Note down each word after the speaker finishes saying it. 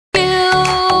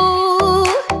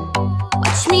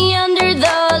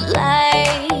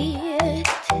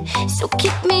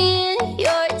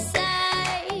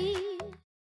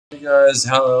guys,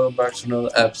 hello, back to another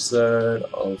episode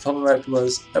of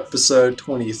HawtMapleMS, episode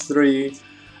 23,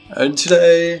 and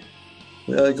today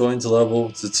we are going to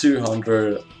level to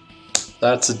 200,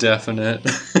 that's a definite,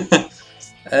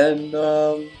 and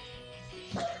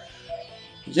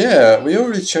yeah, we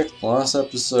already checked the last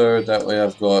episode that way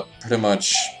I've got pretty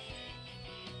much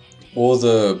all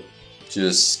the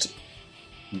just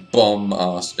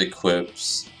bomb-ass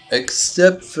equips.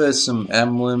 Except for some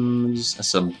emblems,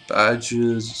 some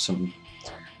badges,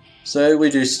 So we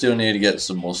do still need to get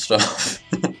some more stuff.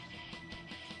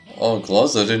 Oh,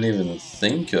 gloves I didn't even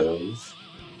think of.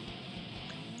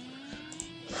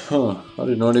 Huh, I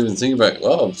did not even think about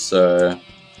gloves, so...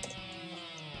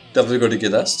 Definitely got to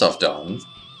get that stuff done.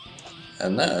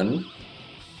 And then...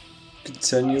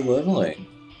 continue leveling.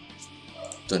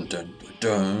 Dun dun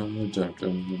dun dun dun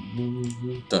dun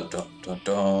dun dun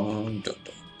dun dun dun.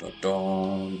 Dun, dun,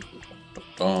 dun, dun, dun, dun, dun, dun, dun, dun, dun, dun, dun,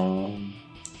 dun.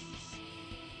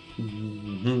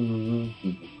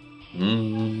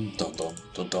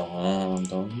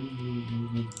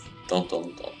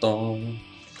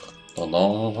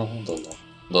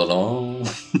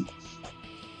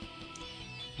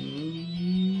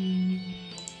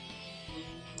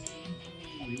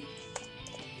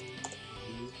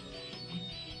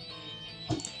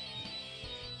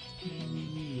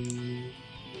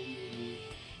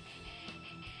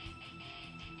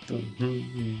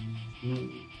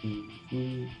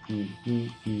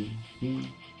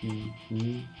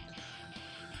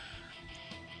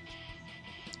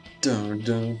 Dun,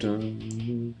 dun,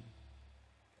 dun.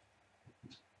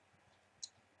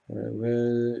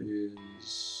 Where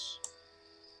is...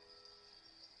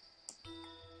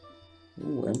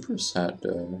 Ooh, Empress hat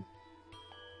though.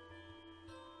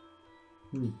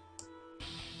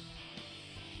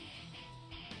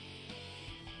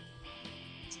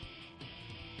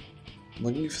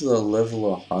 Looking for the level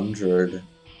 100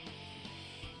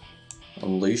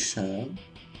 Unleash hat.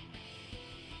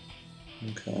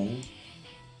 Okay.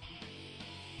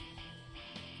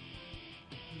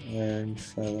 And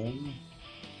feather.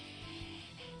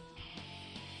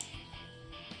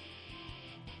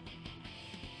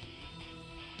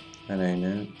 That ain't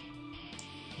it.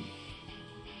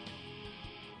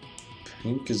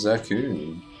 Pink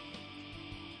Zaku.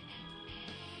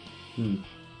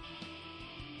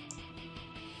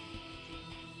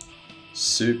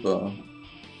 Super.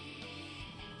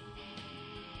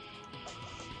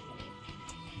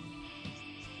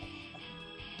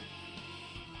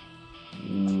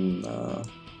 Nah.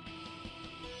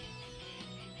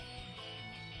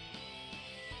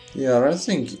 Yeah, I don't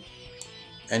think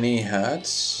any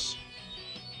hats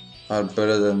are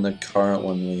better than the current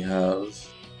one we have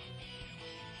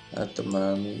at the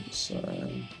moment, so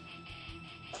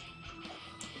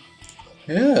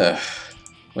yeah.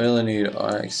 We only need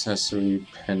eye accessory,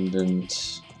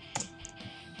 pendant,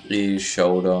 ear,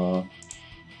 shoulder, all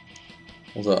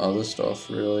the other stuff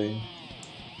really.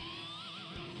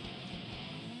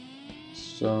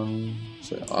 So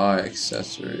eye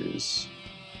accessories.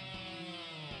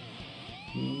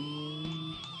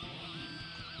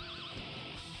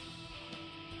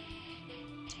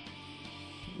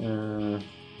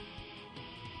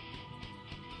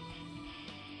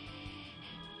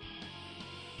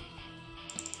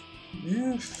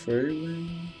 Yeah, Fairy.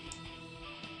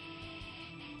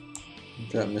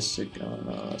 Got Mystic. Oh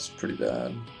no, that's pretty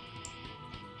bad.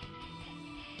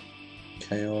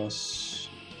 Chaos.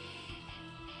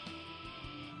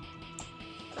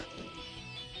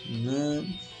 No.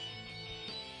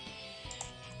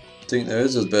 I think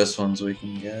those are the best ones we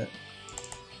can get.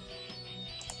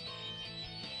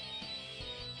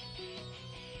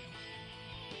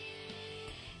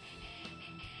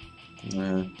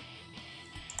 Yeah.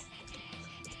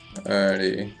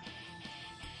 Alrighty.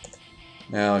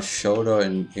 Now shoulder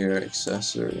and ear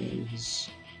accessories.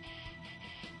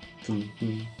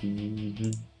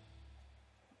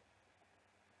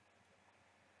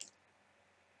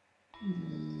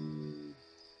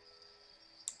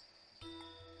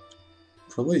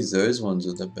 Probably those ones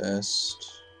are the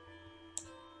best.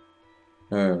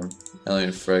 Oh,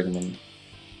 Alien Fragment.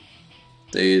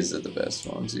 These are the best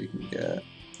ones you can get.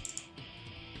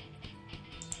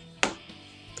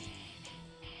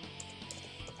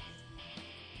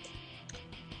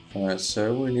 Alright,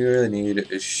 so we really need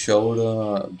a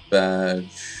shoulder,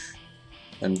 badge,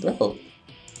 and belt.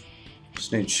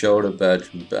 Just need shoulder,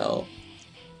 badge, and belt.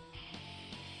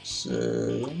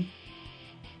 So...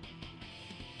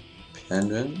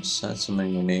 pendants, that's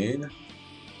something we need.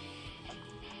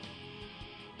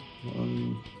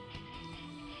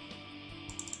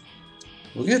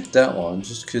 We'll get that one,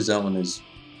 just because that one is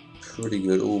pretty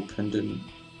good. Oh, pendant.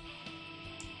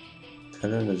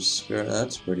 Competitive spirit,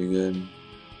 that's pretty good.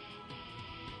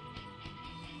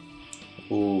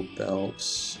 Ooh,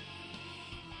 belts.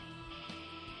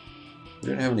 We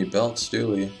didn't have any belts, do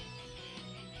we?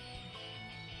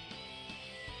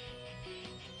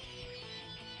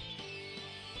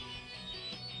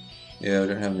 Yeah, we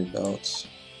didn't have any belts.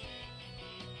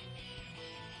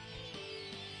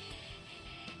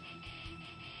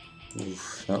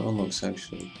 Oof, that one looks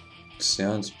actually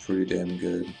sounds pretty damn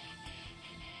good.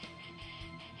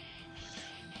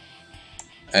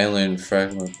 Alien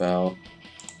fragment belt.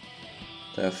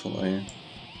 Definitely.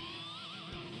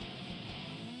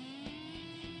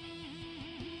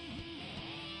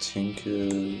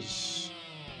 Tinkers.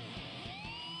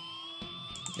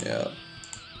 Yeah.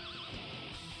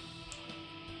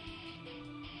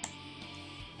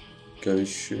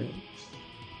 Ghost ship.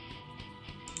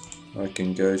 I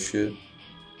can ghost ship.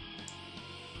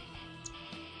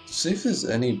 See if there's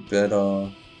any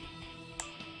better.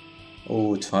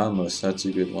 Oh, timeless. That's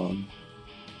a good one.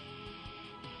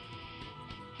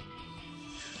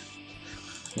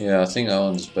 Yeah, I think that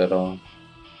one's better.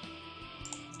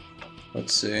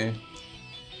 Let's see.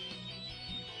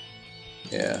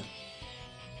 Yeah.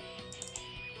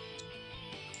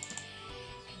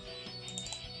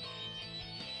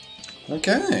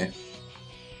 Okay.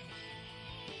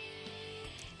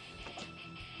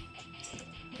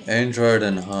 Android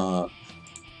and Heart.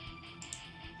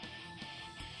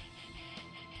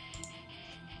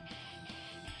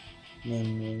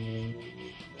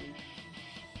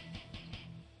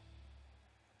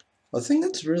 I think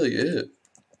that's really it.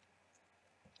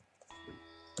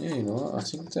 Yeah, you know what? I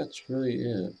think that's really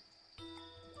it.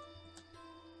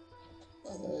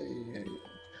 Yeah.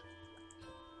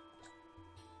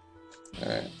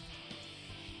 Alright.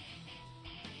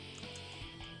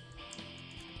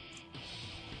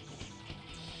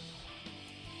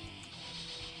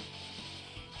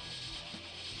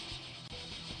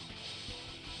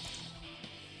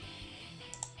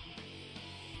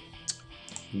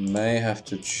 May have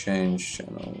to change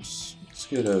channels. Let's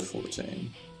go to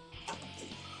 14.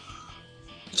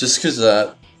 Just because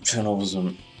that channel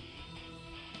wasn't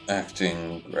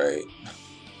acting great.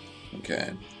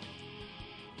 Okay.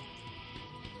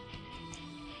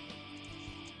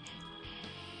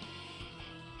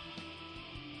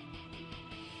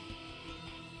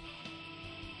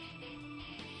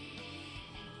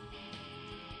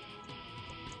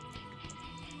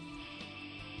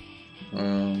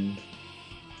 And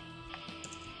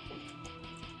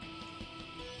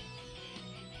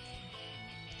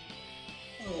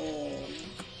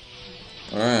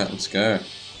alright, let's go.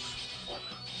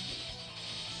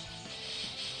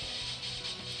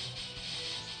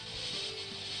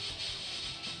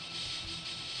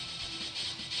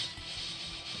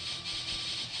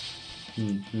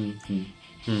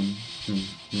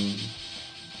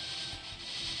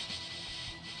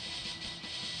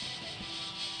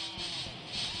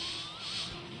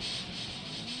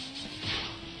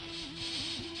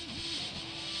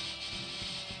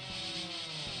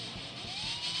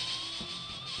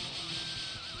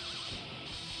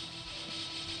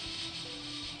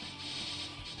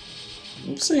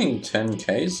 I'm seeing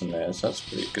 10Ks in there, so that's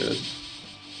pretty good.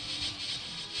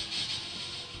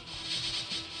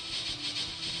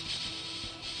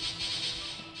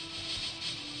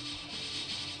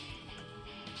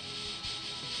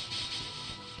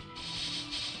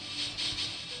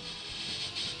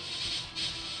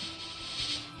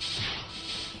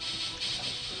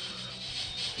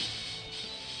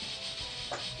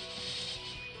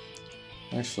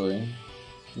 Actually,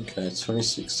 okay,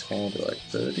 26K to like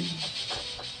 30.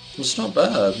 It's not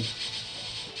bad.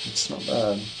 It's not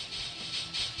bad.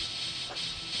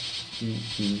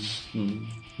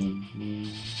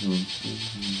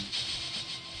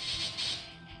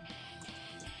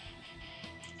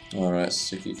 Alright,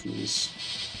 sticky keys.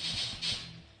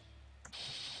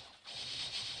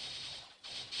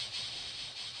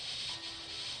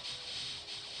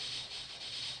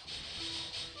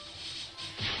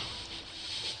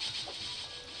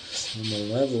 Some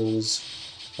more levels.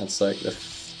 That's like the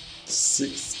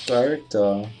 6th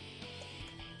character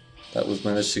that we've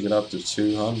managed to get up to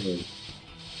 200.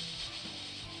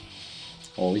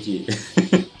 Oh yeah.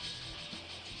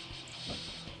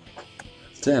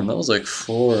 Damn, that was like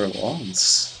 4 at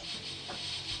once.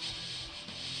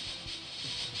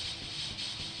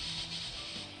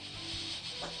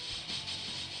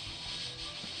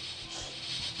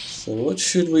 So what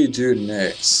should we do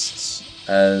next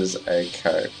as a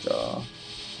character?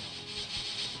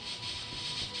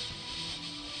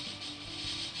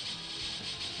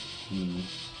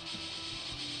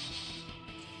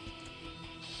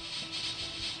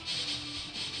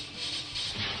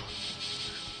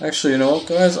 Actually, you know what,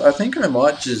 guys? I think I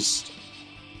might just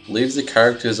leave the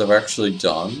characters I've actually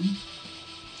done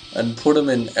and put them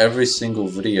in every single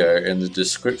video in the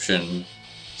description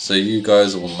so you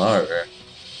guys will know.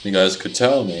 You guys could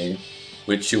tell me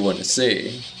which you want to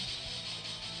see.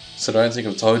 So I don't think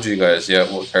I've told you guys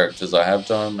yet what characters I have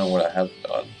done and what I haven't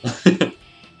done.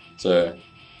 So,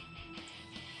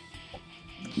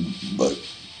 but,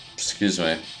 excuse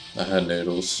me, I had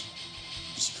noodles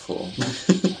just before.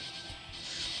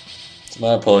 So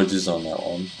my apologies on that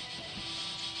one.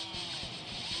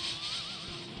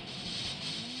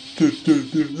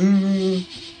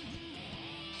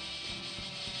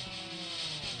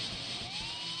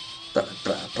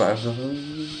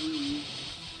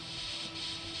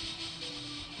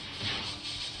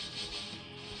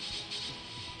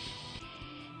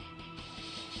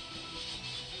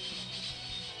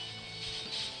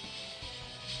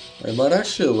 I might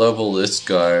actually level this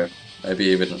guy, maybe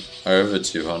even over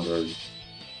 200,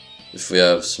 if we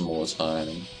have some more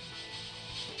time.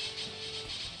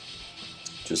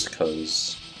 Just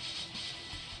cause.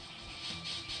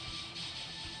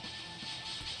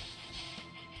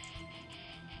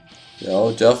 Yeah,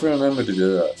 I'll definitely remember to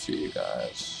do that for you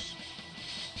guys.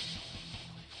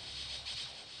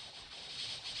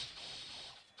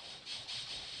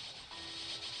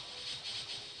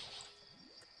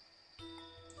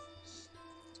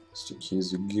 Stick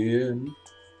keys again.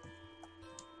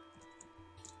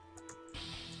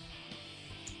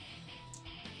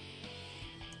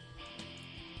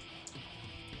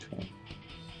 Okay.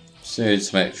 Just need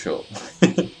to make sure.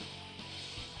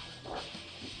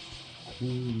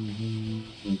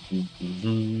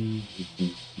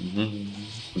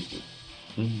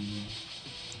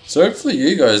 So hopefully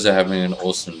you guys are having an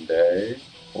awesome day,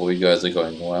 or you guys are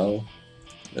going well,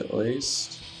 at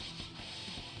least.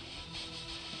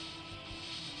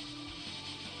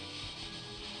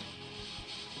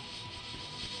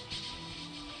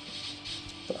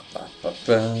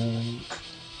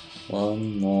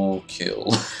 One more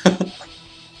kill.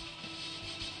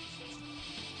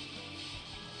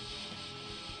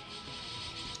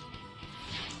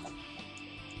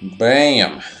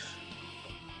 Bam!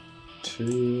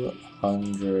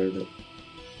 200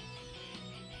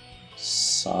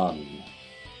 Sun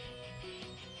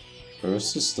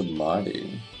versus the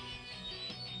Mighty.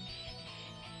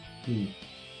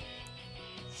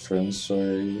 Friends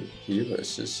story Evo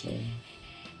system.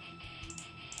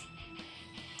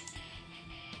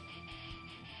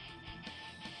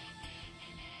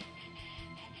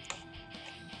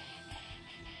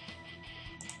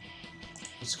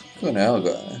 Let's click on our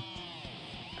guy.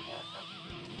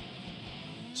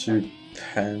 To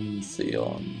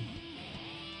Pantheon.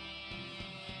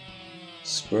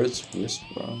 Spirit's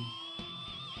Whisper.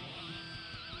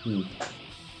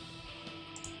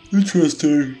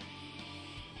 Interesting.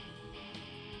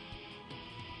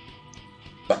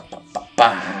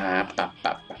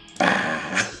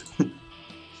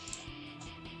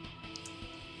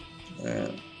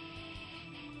 Yeah.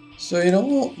 So you know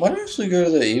what? Why don't I actually go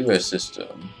to the Evo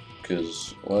system?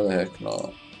 Because why the heck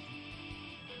not?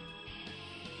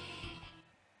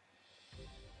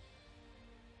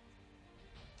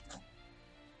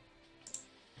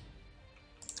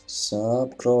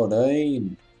 Sup,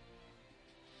 Claudine?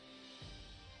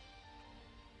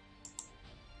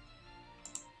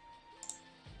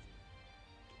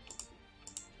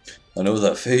 I know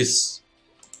that face.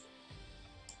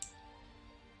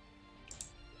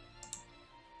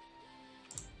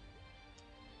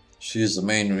 She is the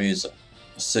main reason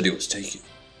the city was taken.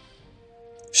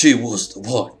 She was the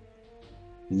one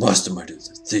who masterminded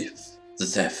the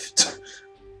theft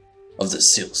of the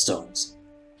seal stones.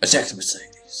 Attacked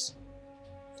Mercedes.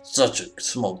 Such a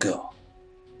small girl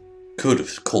could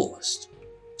have caused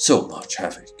so much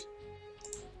havoc.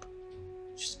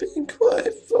 She's been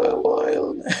quiet for a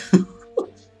while now.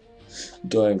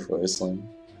 Dying for Iceland.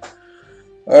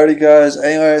 Alrighty guys,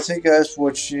 anyway, thank you guys for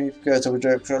watching. If you guys have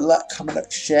enjoyed, like,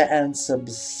 comment, share and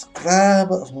subscribe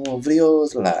for more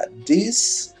videos like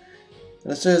this.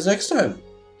 And I'll see you next time.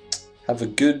 Have a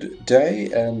good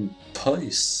day and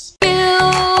peace.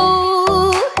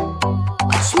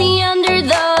 Watch me under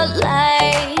the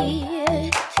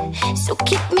light, so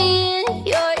keep me in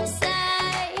your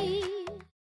sight.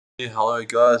 Hello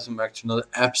guys, I'm back to another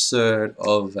episode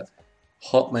of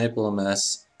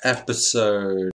HawtMapleMS episode